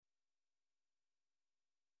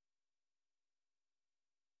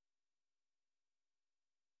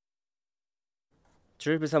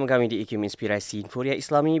Terus bersama kami di IKIM Inspirasi Inforia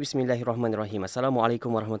Islami. Bismillahirrahmanirrahim. Assalamualaikum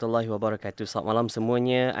warahmatullahi wabarakatuh. Selamat malam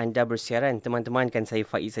semuanya. Anda bersiaran teman-teman, kan saya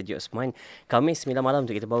Faiz Haji Osman. Khamis 9 malam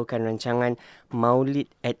untuk kita bawakan rancangan Maulid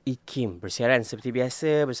at IKIM. Bersiaran seperti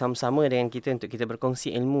biasa bersama-sama dengan kita untuk kita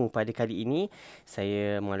berkongsi ilmu. Pada kali ini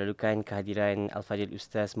saya mengalu-alukan kehadiran Al-Fadhil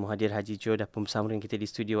Ustaz Muhadir Haji Jo dah pun bersama dengan kita di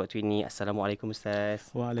studio waktu ini. Assalamualaikum Ustaz.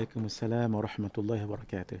 Waalaikumsalam warahmatullahi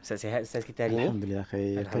wabarakatuh. Ustaz sihat Ustaz kita hari ini? Alhamdulillah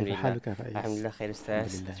khair. Alhamdulillah khair Ustaz.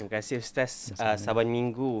 Terima kasih Ustaz. Saban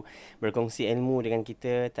minggu berkongsi ilmu dengan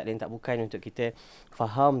kita, tak lain tak bukan untuk kita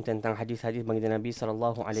faham tentang hadis-hadis baginda Nabi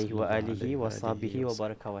sallallahu alaihi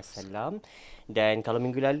wasallam. Dan kalau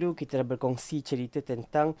minggu lalu kita dah berkongsi cerita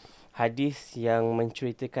tentang hadis yang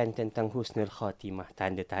menceritakan tentang husnul khatimah,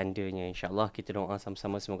 tanda-tandanya. InsyaAllah kita doa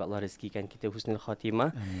sama-sama semoga Allah rezekikan kita husnul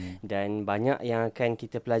khatimah. Dan banyak yang akan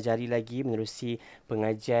kita pelajari lagi menerusi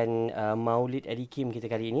pengajian Maulid Ad-Dikim kita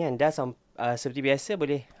kali ini. Anda seperti biasa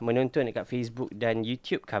boleh menonton dekat Facebook dan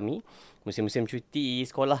YouTube kami. Musim-musim cuti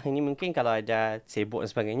sekolah ini mungkin kalau ada sibuk dan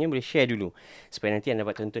sebagainya boleh share dulu supaya nanti anda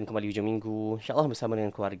dapat tonton kembali hujung minggu InsyaAllah bersama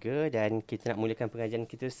dengan keluarga. Dan kita nak mulakan pengajian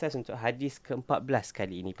kita Ustaz untuk hadis ke-14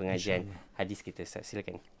 kali ini, pengajian hadis kita Ustaz.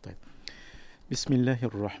 Silakan.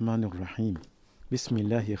 Bismillahirrahmanirrahim.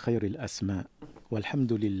 Bismillahi khairil asma'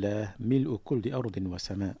 walhamdulillah mil'u kulli ardin wa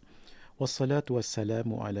sama' wassalatu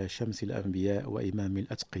wassalamu ala syamsil anbiya wa imamil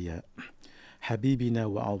atqiya حبيبنا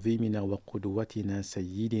وعظيمنا وقدوتنا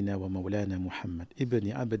سيدنا ومولانا محمد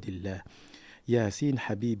ابن عبد الله ياسين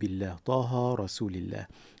حبيب الله طه رسول الله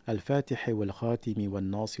الفاتح والخاتم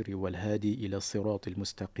والناصر والهادي إلى الصراط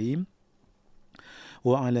المستقيم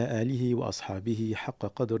وعلى آله وأصحابه حق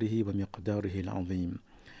قدره ومقداره العظيم.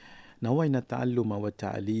 نوينا التعلم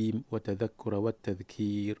والتعليم والتذكر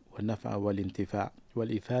والتذكير والنفع والانتفاع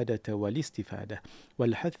والإفادة والاستفادة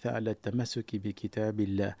والحث على التمسك بكتاب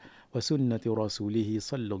الله وسنة رسوله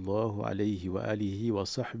صلى الله عليه وآله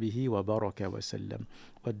وصحبه وبارك وسلم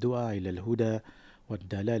والدعاء إلى الهدى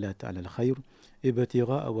والدلالة على الخير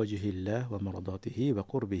ابتغاء وجه الله ومرضاته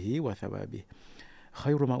وقربه وثوابه.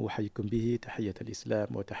 خير ما أحييكم به تحية الإسلام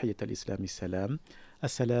وتحية الإسلام السلام.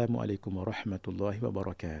 السلام عليكم ورحمة الله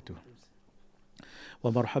وبركاته.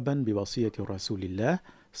 ومرحبا بوصية رسول الله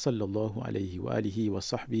صلى الله عليه وآله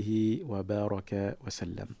وصحبه وبارك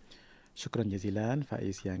وسلم. Syukran jazilan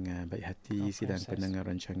Faiz yang baik hati sidang pendengar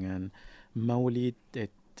rancangan Maulid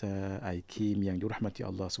at IKIM yang dirahmati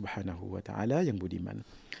Allah Subhanahu wa taala yang budiman.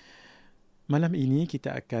 Malam ini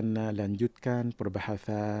kita akan lanjutkan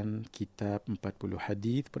perbahasan kitab 40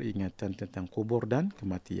 hadis peringatan tentang kubur dan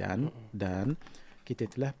kematian. Dan kita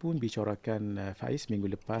telah pun bicarakan Faiz minggu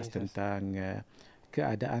lepas tentang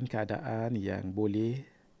keadaan-keadaan yang boleh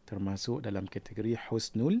termasuk dalam kategori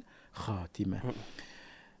husnul khatimah.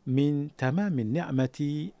 Min tamamin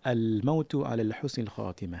ni'mati al-mautu ala al-husnil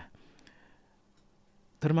khatimah.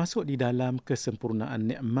 Termasuk di dalam kesempurnaan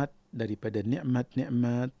nikmat daripada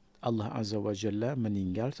nikmat-nikmat Allah Azza wa Jalla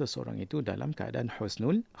meninggal seseorang itu dalam keadaan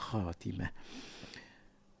husnul khatimah.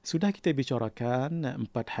 Sudah kita bicarakan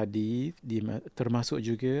 4 hadis, termasuk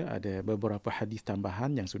juga ada beberapa hadis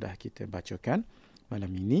tambahan yang sudah kita bacakan.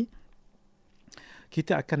 Malam ini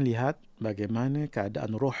kita akan lihat bagaimana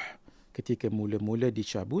keadaan roh ketika mula-mula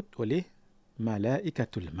dicabut oleh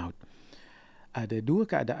malaikatul maut. Ada 2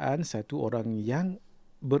 keadaan, satu orang yang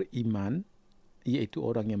beriman iaitu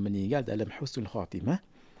orang yang meninggal dalam husnul khatimah,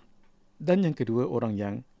 dan yang kedua orang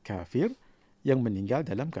yang kafir yang meninggal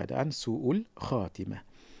dalam keadaan su'ul khatimah.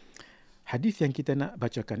 Hadis yang kita nak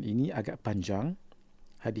bacakan ini agak panjang.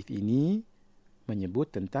 Hadis ini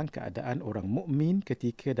menyebut tentang keadaan orang mukmin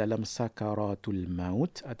ketika dalam sakaratul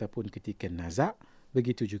maut ataupun ketika nazak.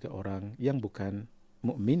 Begitu juga orang yang bukan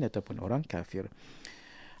mukmin ataupun orang kafir.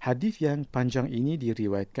 Hadis yang panjang ini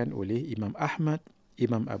diriwayatkan oleh Imam Ahmad,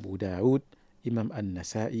 Imam Abu Daud, Imam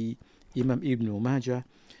An-Nasai, Imam Ibn Majah,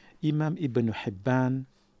 Imam Ibn Hibban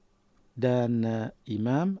dan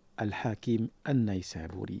Imam Al-Hakim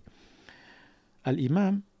An-Naisaburi.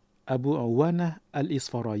 Al-Imam Abu Awanah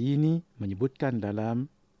Al-Isfarayini menyebutkan dalam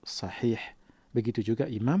Sahih. Begitu juga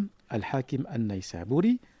Imam Al-Hakim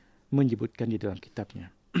An-Naisaburi menyebutkan di dalam kitabnya.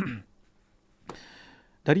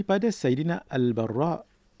 Daripada Sayyidina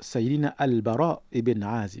Al-Bara ibn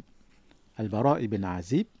Azib. Al-Bara ibn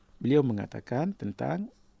Azib, beliau mengatakan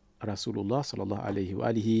tentang Rasulullah sallallahu alaihi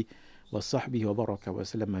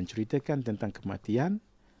wasallam menceritakan tentang kematian,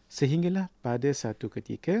 sehinggalah pada satu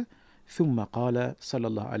ketika thumma qala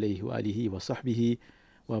sallallahu alaihi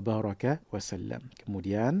wasallam.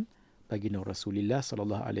 Kemudian baginda Rasulullah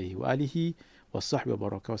sallallahu alaihi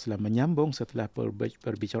wasallam menyambung setelah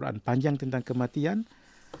perbicaraan panjang tentang kematian.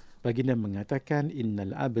 Baginda mengatakan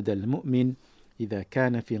innal abdal mu'min idza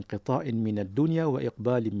kana fi inqita'in min ad-dunya wa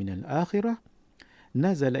iqbalin min al-akhirah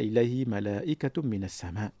nazala ilaihi malaikatun minas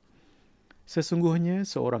sama'. Sesungguhnya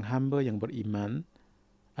seorang hamba yang beriman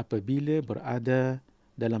apabila berada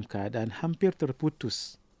dalam keadaan hampir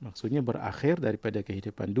terputus, maksudnya berakhir daripada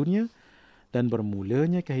kehidupan dunia dan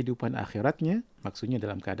bermulanya kehidupan akhiratnya, maksudnya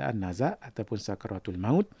dalam keadaan nazak ataupun sakaratul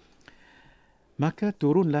maut, maka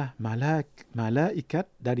turunlah malaikat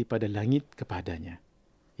daripada langit kepadanya.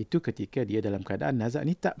 Itu ketika dia dalam keadaan nazak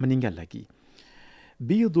ni tak meninggal lagi.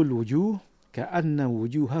 Bidul wujuh ka'anna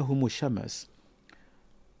wujuhahumus syams.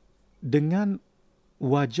 Dengan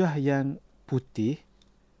wajah yang putih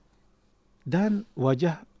dan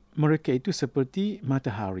wajah mereka itu seperti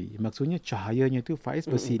matahari. Maksudnya cahayanya itu Faiz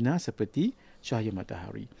bersinar seperti cahaya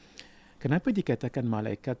matahari. Kenapa dikatakan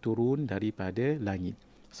malaikat turun daripada langit?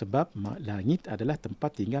 Sebab langit adalah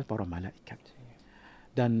tempat tinggal para malaikat.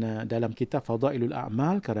 Dan dalam kitab Fadailul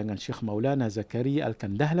A'mal karangan Syekh Maulana Zakaria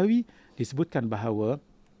Al-Kandahlawi disebutkan bahawa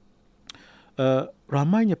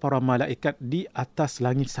ramainya para malaikat di atas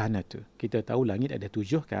langit sana tu. Kita tahu langit ada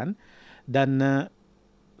 7 kan, dan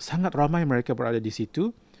sangat ramai mereka berada di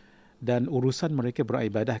situ, dan urusan mereka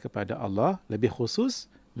beribadah kepada Allah, lebih khusus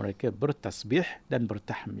mereka bertasbih dan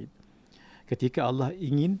bertahmid. Ketika Allah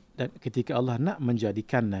ingin dan ketika Allah nak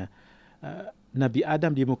menjadikan Nabi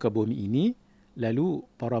Adam di muka bumi ini, lalu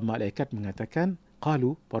para malaikat mengatakan,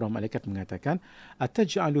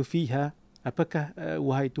 ataj'alu fiha, apakah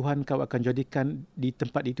wahai Tuhan kau akan jadikan di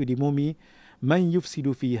tempat itu di bumi, man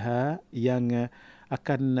yufsidu fiha, yang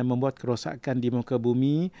akan membuat kerosakan di muka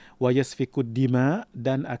bumi, wa yasfikud dima,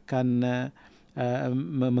 dan akan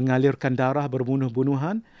mengalirkan darah,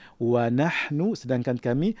 berbunuh-bunuhan, wa nahnu, sedangkan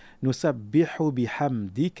kami, nusabbihu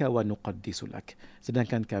bihamdika wa nuqaddisu lak,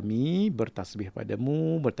 sedangkan kami bertasbih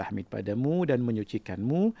padamu, bertahmid padamu dan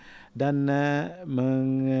menyucikanmu dan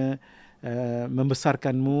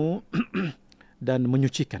membesarkanmu dan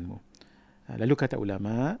menyucikanmu. Lalu kata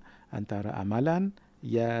ulama, antara amalan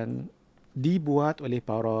yang dibuat oleh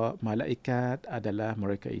para malaikat adalah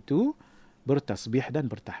mereka itu bertasbih dan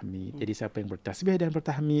bertahmid. Jadi siapa yang bertasbih dan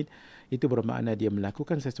bertahmid, itu bermakna dia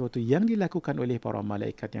melakukan sesuatu yang dilakukan oleh para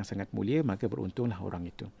malaikat yang sangat mulia, maka beruntunglah orang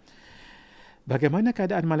itu. Bagaimana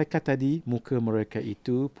keadaan malaikat tadi? Muka mereka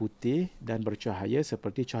itu putih dan bercahaya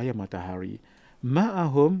seperti cahaya matahari.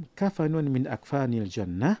 Ma'ahum kafanun min akfanil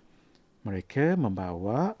jannah. Mereka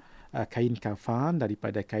membawa kain kafan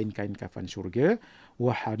daripada kain-kain kafan syurga,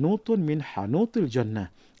 wa hanutun min hanutil jannah,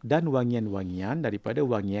 dan wangian-wangian daripada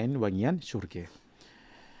wangian-wangian syurga.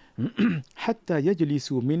 Hatta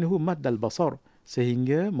yajlisu minhu maddal basar,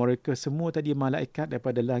 sehingga mereka semua tadi malaikat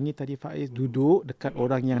daripada langit tadi Faiz duduk dekat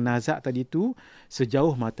orang yang nazak tadi tu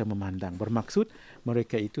sejauh mata memandang. Bermaksud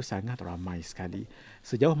mereka itu sangat ramai sekali.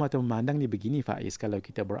 Sejauh mata memandang ni begini Faiz, kalau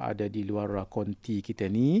kita berada di luar konti kita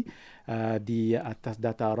ni, di atas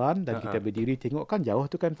dataran dan kita berdiri tengok kan jauh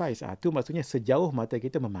tu kan Faiz. Tu maksudnya sejauh mata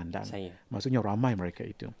kita memandang. Maksudnya ramai mereka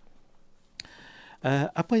itu.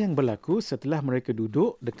 Apa yang berlaku setelah mereka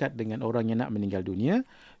duduk dekat dengan orang yang nak meninggal dunia?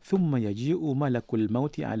 Thumma yaji'u malakul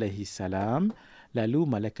mauti alaihi salam. Lalu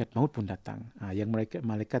malaikat maut pun datang. Yang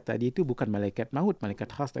malaikat tadi itu bukan malaikat maut,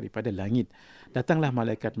 malaikat khas daripada langit. Datanglah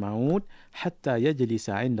malaikat maut hatta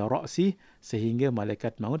yajlisa 'inda ra'si, sehingga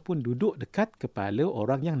malaikat maut pun duduk dekat kepala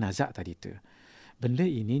orang yang nazak tadi itu. Benda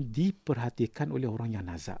ini diperhatikan oleh orang yang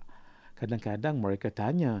nazak. Kadang-kadang mereka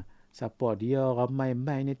tanya, siapa dia, ramai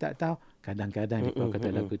mai ni tak tahu. Kadang-kadang mereka kata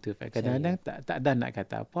lagu tu. Kadang-kadang tak ada nak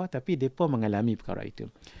kata apa, tapi mereka mengalami perkara itu.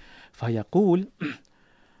 Fayaqul,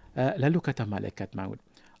 lalu kata malaikat maut,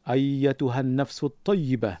 ayyatuhan nafsut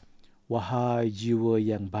tayyibah, wahai jiwa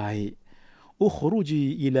yang baik,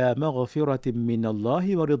 ukhruji ila maghfiratin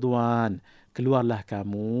minallahi wa ridwan, keluarlah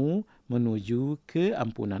kamu menuju ke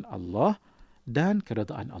ampunan Allah dan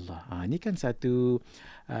keredaan Allah. Ini kan satu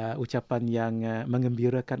ucapan yang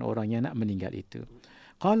mengembirakan orang yang nak meninggal itu.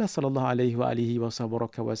 Qala sallallahu alaihi wa alihi wa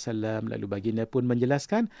sallam, lalu baginda pun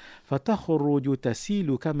menjelaskan, fatakhruju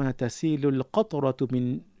tasilu kama tasilul qatratu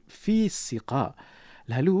min fi siqa.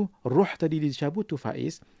 Lalu roh tadi dicabut tu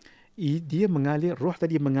Faiz, dia mengalir, roh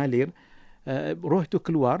tadi mengalir, roh itu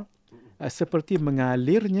keluar seperti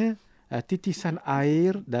mengalirnya titisan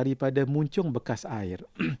air daripada muncung bekas air.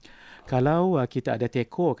 Kalau kita ada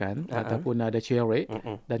teko kan, ataupun ada cerek,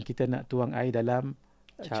 dan kita nak tuang air dalam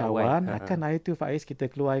cawan, akan air tu Faiz kita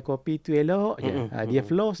keluar air kopi tu elok je. Dia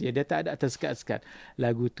flows je, dia tak ada tersekat-sekat.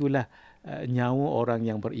 Lagu itulah nyawa orang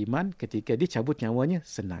yang beriman, ketika dia cabut nyawanya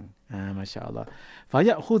senang. Masya Allah.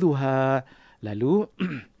 Fayakhudhuha, lalu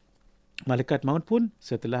malaikat maut pun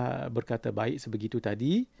setelah berkata baik sebegitu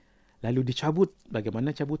tadi, lalu dicabut.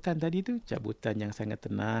 Bagaimana cabutan tadi tu? Cabutan yang sangat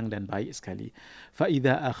tenang dan baik sekali. Fa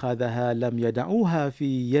idza akhadhaha lam yad'uha fi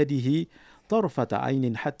yadihi tarfata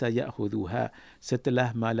ainin hatta ya'khudhuha.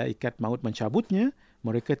 Setelah malaikat maut mencabutnya,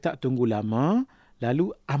 mereka tak tunggu lama,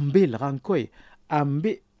 lalu ambil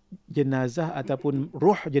jenazah ataupun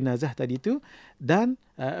roh jenazah tadi tu, dan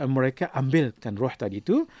mereka ambilkan roh tadi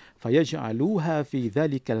tu, fayaj'aluha fi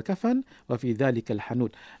dhalikal kafan wa fi dhalikal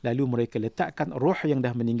hanud. Lalu mereka letakkan roh yang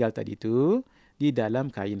dah meninggal tadi tu di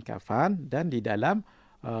dalam kain kafan dan di dalam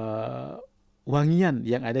wangian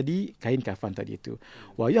yang ada di kain kafan tadi itu.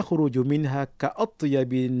 Wa yakhruju minha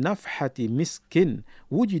ka'atyabi nafhati miskin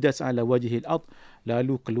wujidat ala wajhil ard.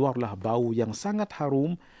 Lalu keluarlah bau yang sangat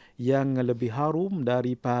harum, yang lebih harum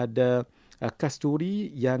daripada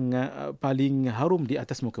kasturi yang paling harum di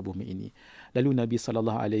atas muka bumi ini. Lalu Nabi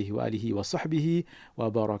sallallahu alaihi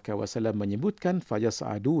wasallam menyebutkan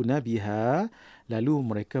fayas'aduna biha, lalu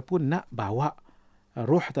mereka pun nak bawa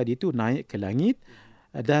roh tadi itu naik ke langit.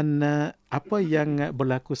 Dan apa yang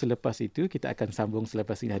berlaku selepas itu, kita akan sambung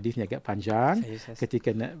selepas ini, hadisnya agak panjang.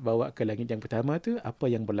 Ketika nak bawa ke langit yang pertama tu,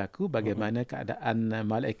 apa yang berlaku, bagaimana keadaan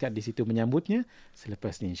malaikat di situ menyambutnya,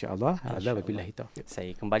 selepas ini insya-Allah. Hadza wabillahi taufiq.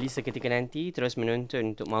 Saya kembali seketika nanti, terus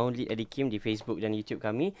menonton untuk Maulid Adikim di Facebook dan YouTube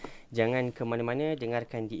kami. Jangan ke mana-mana,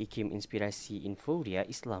 dengarkan di IKIM Inspirasi Info Ria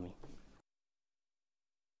Islami.